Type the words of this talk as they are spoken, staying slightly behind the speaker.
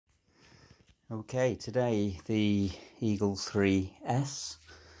Okay, today the Eagle3 S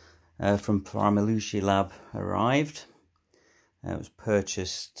from PrimaLuceLab arrived. It was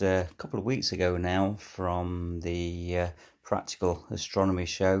purchased a couple of weeks ago now from the Practical Astronomy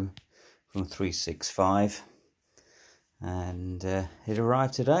show from 365, and it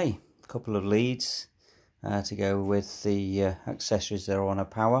arrived today. A couple of leads to go with the accessories that are on a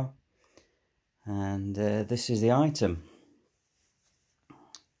power, and this is the item.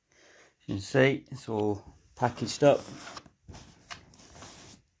 You can see it's all packaged up.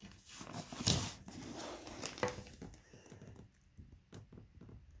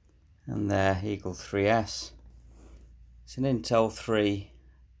 And there, Eagle3 S. It's an Intel 3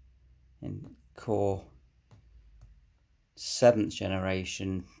 in core 7th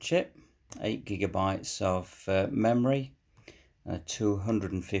generation chip, 8 GB of memory, a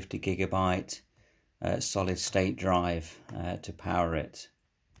 250 GB solid state drive to power it.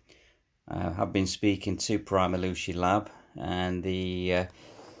 I've been speaking to PrimaLuceLab, and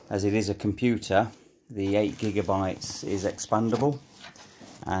as it is a computer, the 8 GB is expandable,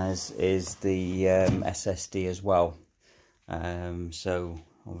 as is the SSD as well. So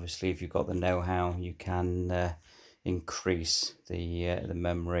obviously, if you've got the know-how, you can increase the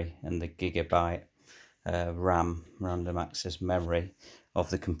memory and the gigabyte RAM, random access memory, of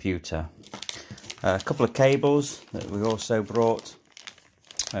the computer. A couple of cables that we also brought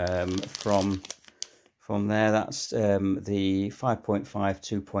from there. That's the 5.5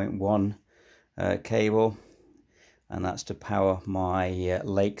 2.1 cable, and that's to power my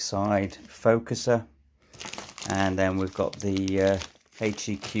lakeside focuser. And then we've got the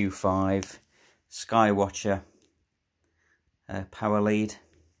HEQ5 Skywatcher power lead,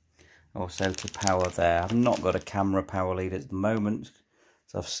 also to power there. I've not got a camera power lead at the moment,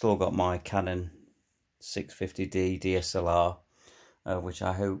 so I've still got my Canon 650D DSLR, which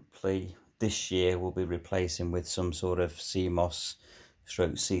I hopefully this year will be replacing with some sort of CMOS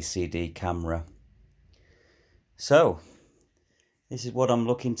stroke CCD camera. So this is what I'm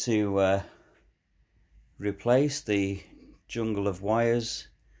looking to replace, the jungle of wires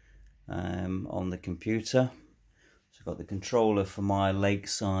on the computer. So I've got the controller for my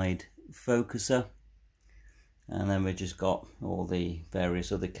lakeside focuser, and then we've just got all the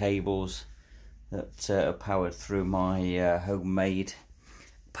various other cables that are powered through my homemade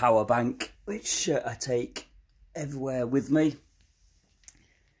power bank, which I take everywhere with me.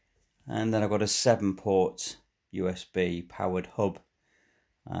 And then I've got a 7-port USB powered hub,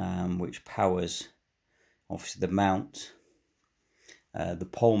 which powers obviously the mount, the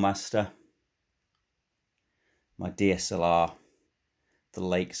Polemaster, my DSLR, the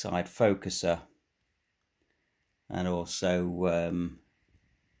lakeside focuser, and also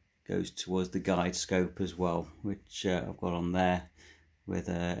goes towards the guide scope as well, which I've got on there with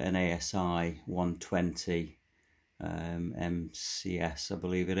an ASI 120 MCS, I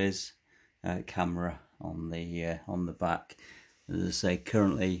believe it is, camera on the back. As I say,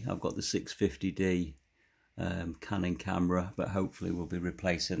 currently I've got the 650D Canon camera, but hopefully we'll be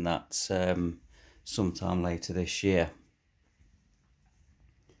replacing that sometime later this year.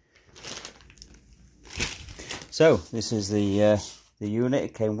 So this is the unit.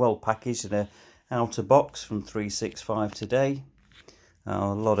 It came well packaged in a outer box from 365 today.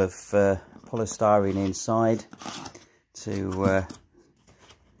 A lot of polystyrene inside to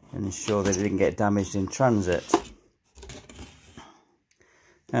ensure that it didn't get damaged in transit.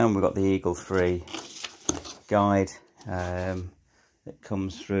 And we've got the Eagle3 guide that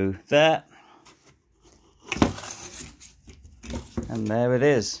comes through there. And there it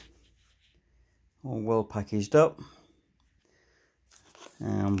is, all well packaged up.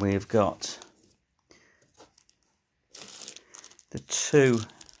 And we've got the 2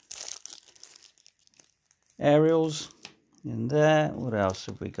 aerials in there. What else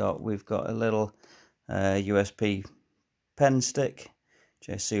have we got? We've got a little USB pen stick,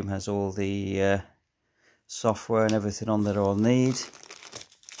 which I assume has all the software and everything on that I'll need.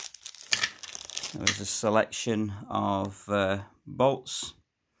 There's a selection of bolts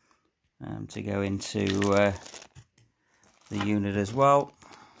to go into the unit as well.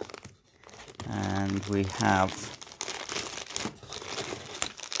 And we have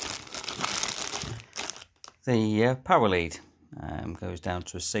the power lead, goes down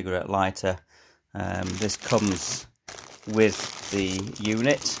to a cigarette lighter. This comes with the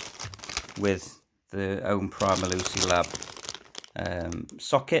unit, with the own PrimaLuceLab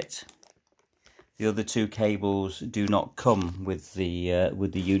socket. The other 2 cables do not come with the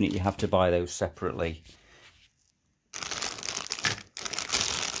unit. You have to buy those separately.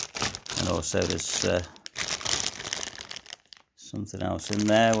 And also there's something else in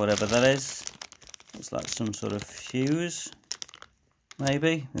there, whatever that is. It's like some sort of fuse,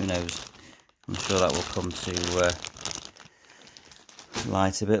 maybe, who knows. I'm sure that will come to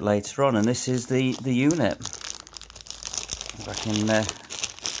light a bit later on. And this is the unit. If I can get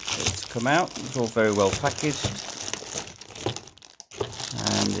it to come out, it's all very well packaged,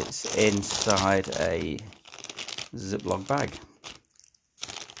 and it's inside a Ziploc bag.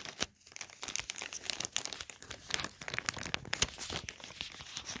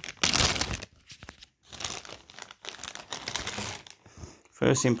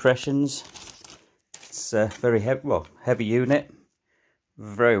 First impressions, it's a very heavy unit,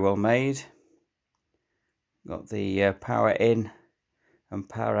 very well made. Got the power in and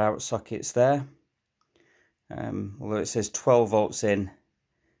power out sockets there. Although it says 12 volts in,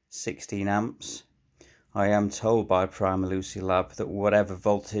 16 amps, I am told by PrimaLuceLab that whatever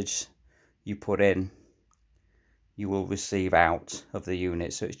voltage you put in, you will receive out of the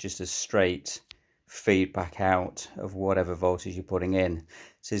unit. So it's just a straight feedback out of whatever voltage you're putting in.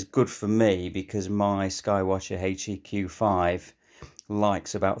 This is good for me because my Skywatcher HEQ5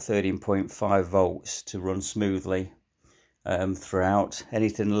 likes about 13.5 volts to run smoothly throughout.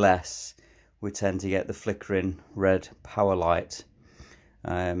 Anything less, we tend to get the flickering red power light.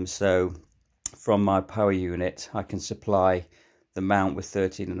 So from my power unit, I can supply the mount with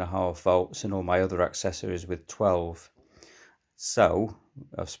 13.5 volts and all my other accessories with 12. So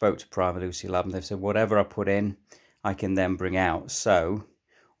I've spoke to PrimaLuceLab and they've said whatever I put in, I can then bring out. So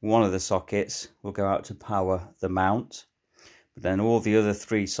one of the sockets will go out to power the mount, but then all the other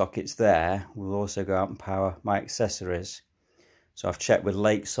 3 sockets there will also go out and power my accessories. So I've checked with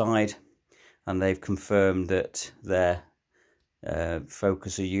Lakeside and they've confirmed that their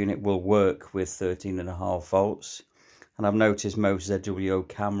focuser unit will work with 13.5 volts. And I've noticed most ZWO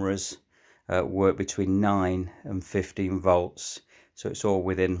cameras work between 9 and 15 volts. So it's all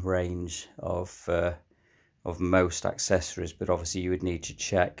within range of most accessories, but obviously you would need to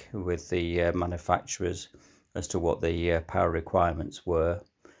check with the manufacturers as to what the power requirements were.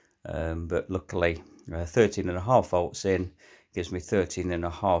 But luckily 13.5 volts in gives me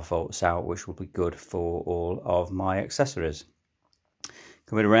 13.5 volts out, which will be good for all of my accessories.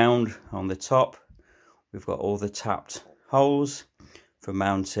 Coming around on the top, we've got all the tapped holes for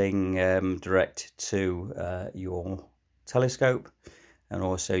mounting direct to your telescope, and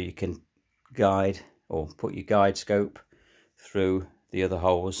also you can guide or put your guide scope through the other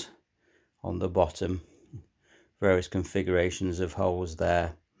holes on the bottom. Various configurations of holes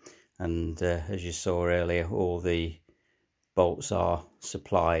there, and as you saw earlier, all the bolts are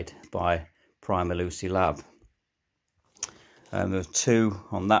supplied by PrimaLuceLab. There's 2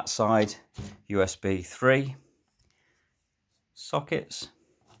 on that side, USB 3 sockets,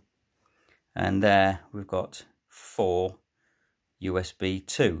 and there we've got 4 USB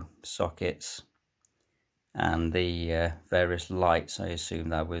 2 sockets, and the various lights. I assume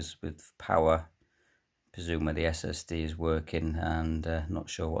that was with power, presume where the SSD is working, and not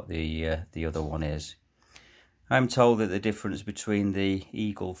sure what the other one is. I'm told that the difference between the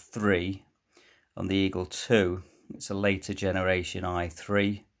Eagle3 and the Eagle2, it's a later generation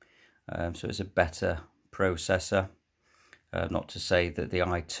i3, so it's a better processor. Not to say that the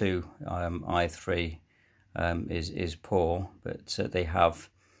i3 is poor, but they have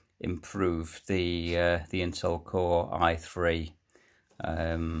improved the Intel Core i3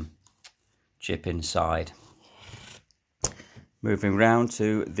 chip inside. Moving round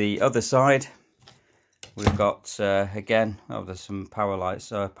to the other side, we've got again, there's some power lights,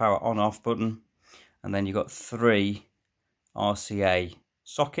 power on off button, and then you've got 3 RCA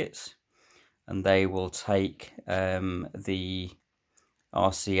sockets, and they will take the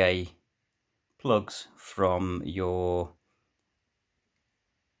RCA plugs from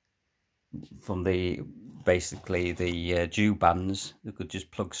basically the dew bands that could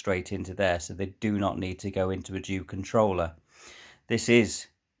just plug straight into there, so they do not need to go into a dew controller. This is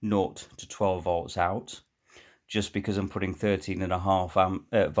 0 to 12 volts out. Just because I'm putting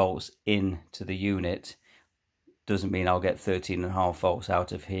 13.5 volts into the unit doesn't mean I'll get 13.5 volts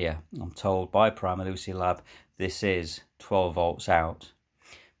out of here. I'm told by PrimaLuceLab this is 12 volts out,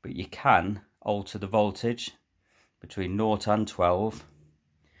 but you can alter the voltage between 0 and 12,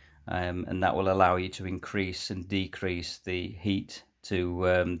 and that will allow you to increase and decrease the heat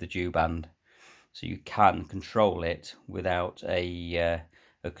to the dew band. So you can control it without a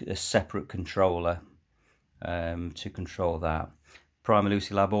separate controller to control that.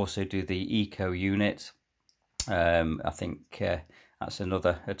 PrimaLuceLab also do the Eco unit. I think that's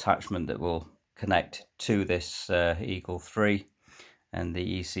another attachment that will connect to this Eagle3, and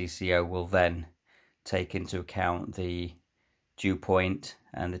the ECCO will then take into account the dew point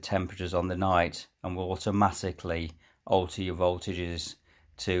and the temperatures on the night, and will automatically alter your voltages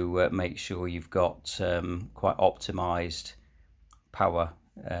to make sure you've got quite optimized power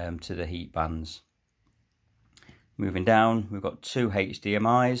to the heat bands. Moving down, we've got 2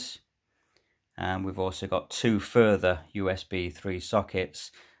 HDMIs, and we've also got 2 further USB 3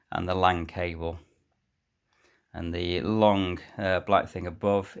 sockets and the LAN cable. And the long black thing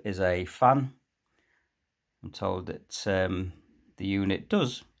above is a fan. I'm told that the unit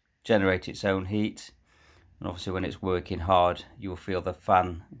does generate its own heat, and obviously when it's working hard you'll feel the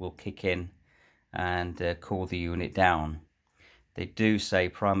fan will kick in and cool the unit down. They do say,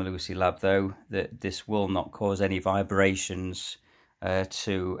 PrimaLuceLab though, that this will not cause any vibrations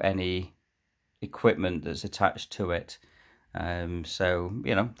to any equipment that's attached to it. So,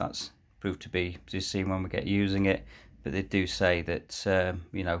 you know, that's proved to be seen when we get using it. But they do say that,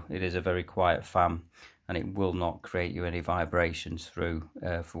 you know, it is a very quiet fan and it will not create you any vibrations through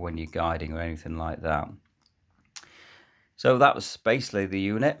for when you're guiding or anything like that. So that was basically the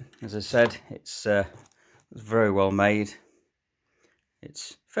unit. As I said, it's very well made.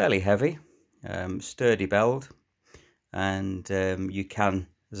 It's fairly heavy, sturdy build, and you can,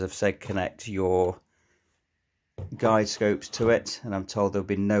 as I've said, connect your guide scopes to it, and I'm told there'll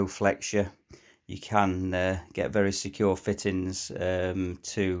be no flexure. You can get very secure fittings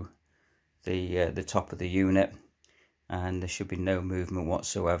to the top of the unit, and there should be no movement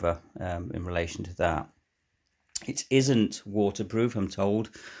whatsoever in relation to that. It isn't waterproof, I'm told,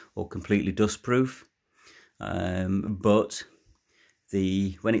 or completely dustproof, but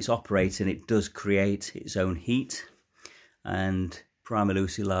when it's operating, it does create its own heat, and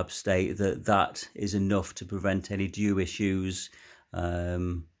PrimaLuceLab state that that is enough to prevent any dew issues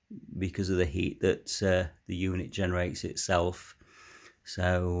because of the heat that the unit generates itself.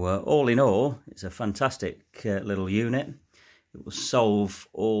 So all in all, it's a fantastic little unit. It will solve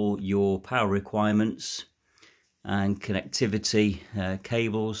all your power requirements and connectivity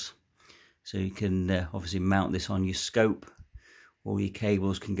cables, so you can obviously mount this on your scope. All your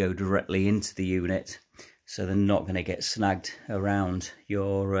cables can go directly into the unit, so they're not going to get snagged around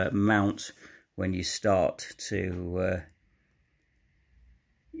your mount when you start to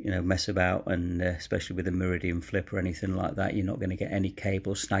you know, mess about, and especially with a Meridian flip or anything like that, you're not going to get any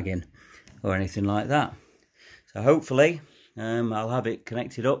cable snagging or anything like that. So hopefully I'll have it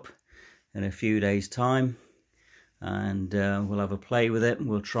connected up in a few days time, and we'll have a play with it.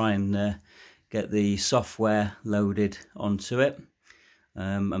 We'll try and get the software loaded onto it.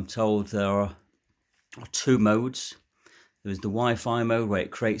 I'm told there are 2 modes. There's the Wi-Fi mode where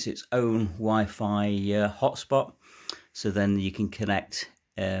it creates its own Wi-Fi hotspot, so then you can connect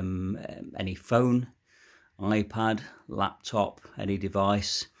any phone, iPad, laptop, any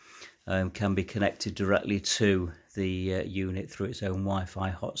device can be connected directly to the unit through its own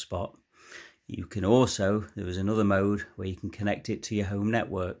Wi-Fi hotspot. You can also, there is another mode where you can connect it to your home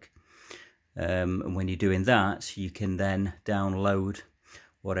network, and when you're doing that, you can then download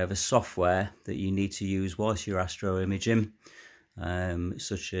whatever software that you need to use whilst you're astro imaging,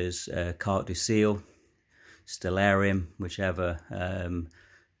 such as Carte du Ciel, Stellarium, whichever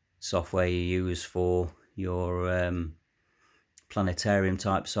software you use for your planetarium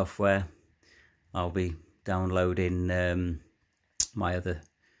type software. I'll be downloading my other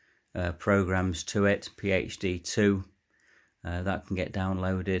programs to it, PhD2, that can get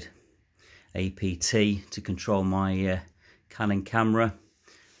downloaded, APT to control my Canon camera,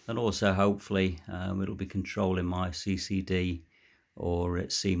 and also hopefully it'll be controlling my CCD or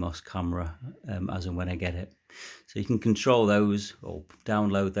CMOS camera as and when I get it. So you can control those or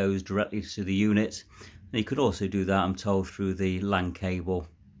download those directly to the unit. And you could also do that, I'm told, through the LAN cable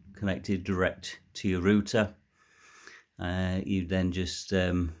connected direct to your router. You then just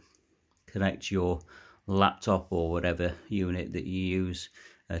connect your laptop or whatever unit that you use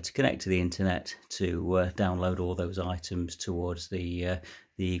to connect to the internet to download all those items towards the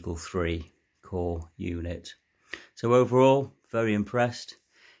Eagle3 core unit. So overall, very impressed.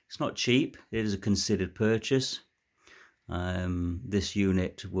 It's not cheap, it is a considered purchase. This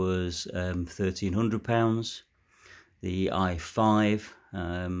unit was £1,300. The i5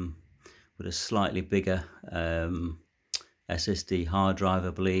 with a slightly bigger SSD hard drive,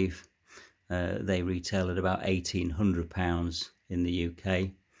 I believe, they retail at about £1,800 in the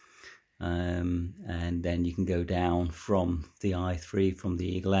UK. And then you can go down from the i3, from the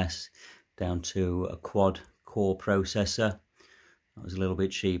Eagle S, down to a quad core processor. That was a little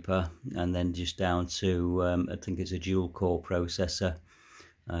bit cheaper, and then just down to I think it's a dual core processor,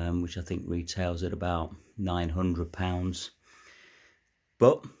 which I think retails at about £900.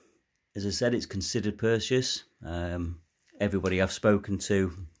 But as I said, it's considered purchase. everybody I've spoken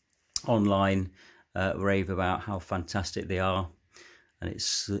to online rave about how fantastic they are, and it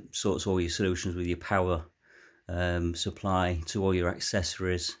sorts all your solutions with your power supply to all your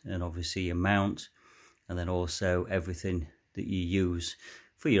accessories, and obviously your mount, and then also everything that you use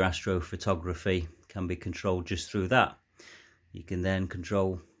for your astrophotography can be controlled just through that. You can then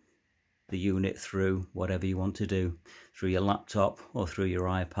control the unit through whatever you want to do, through your laptop or through your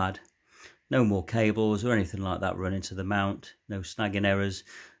iPad. No more cables or anything like that running to the mount, no snagging errors,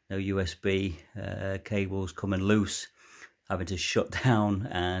 no USB cables coming loose, having to shut down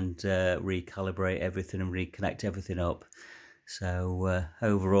and recalibrate everything and reconnect everything up. So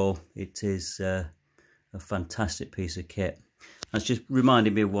overall it is a fantastic piece of kit. That's just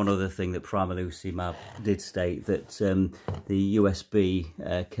reminded me of one other thing that PrimaLuceLab did state, that the USB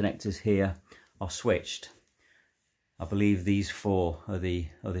connectors here are switched. I believe these 4 are the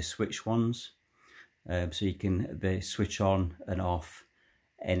switch ones, so you can switch on and off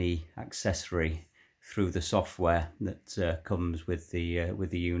any accessory through the software that comes with the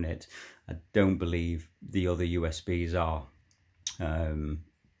unit. I don't believe the other USBs are,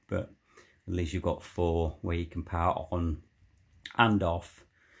 but at least you've got 4 where you can power on and off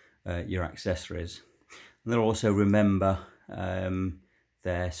your accessories. And they'll also remember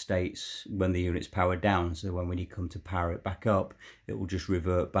their states when the unit's powered down, so when you come to power it back up, it will just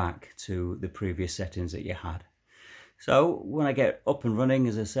revert back to the previous settings that you had. So when I get up and running,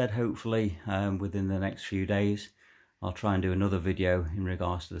 as I said, hopefully within the next few days, I'll try and do another video in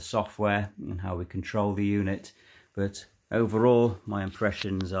regards to the software and how we control the unit. But overall, my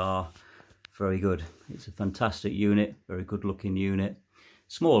impressions are very good. It's a fantastic unit, very good looking unit,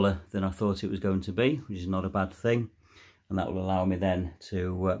 smaller than I thought it was going to be, which is not a bad thing, and that will allow me then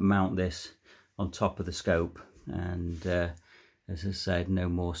to mount this on top of the scope, and as I said, no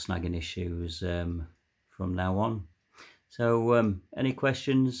more snagging issues from now on. So any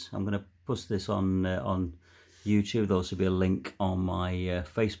questions, I'm going to post this on YouTube. There'll also be a link on my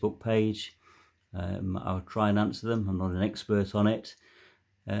Facebook page. I'll try and answer them. I'm not an expert on it.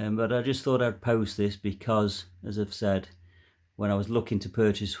 But I just thought I'd post this because, as I've said, when I was looking to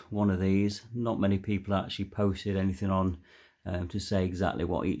purchase one of these, not many people actually posted anything on to say exactly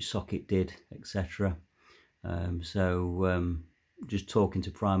what each socket did, etc. So just talking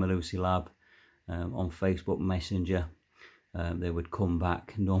to PrimaLuceLab on Facebook Messenger, they would come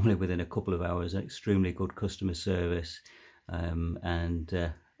back normally within a couple of hours, extremely good customer service,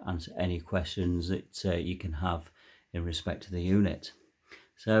 and answer any questions that you can have in respect to the unit.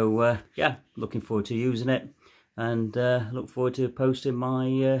 So yeah, looking forward to using it, and look forward to posting my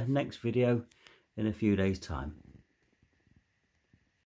next video in a few days' time.